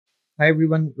Hi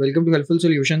everyone, welcome to Helpful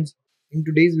Solutions. In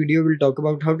today's video, we'll talk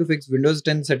about how to fix Windows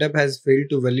 10 setup has failed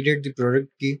to validate the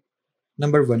product key.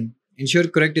 Number 1. Ensure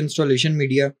correct installation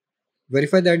media.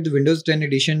 Verify that the Windows 10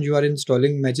 edition you are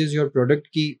installing matches your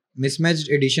product key. Mismatched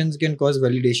editions can cause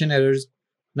validation errors.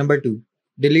 Number 2.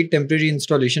 Delete temporary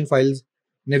installation files.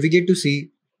 Navigate to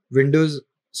C, Windows,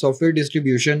 Software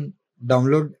Distribution,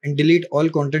 Download, and delete all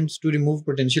contents to remove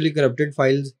potentially corrupted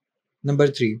files. Number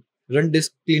 3. Run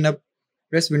disk cleanup.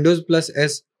 Press Windows plus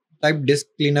S, type disk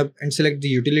cleanup, and select the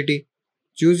utility.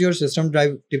 Choose your system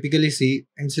drive, typically C,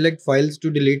 and select files to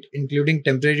delete, including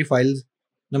temporary files.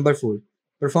 Number 4.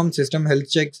 Perform system health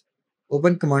checks.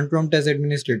 Open command prompt as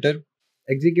administrator.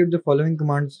 Execute the following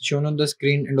commands shown on the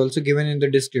screen and also given in the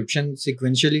description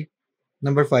sequentially.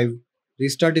 Number 5.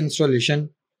 Restart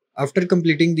installation. After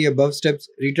completing the above steps,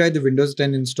 retry the Windows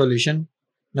 10 installation.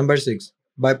 Number 6.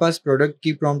 Bypass product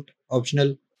key prompt,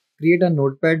 optional. Create a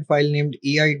notepad file named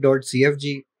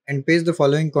ei.cfg and paste the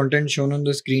following content shown on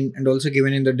the screen and also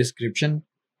given in the description.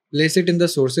 Place it in the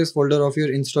sources folder of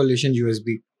your installation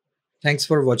USB. Thanks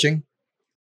for watching.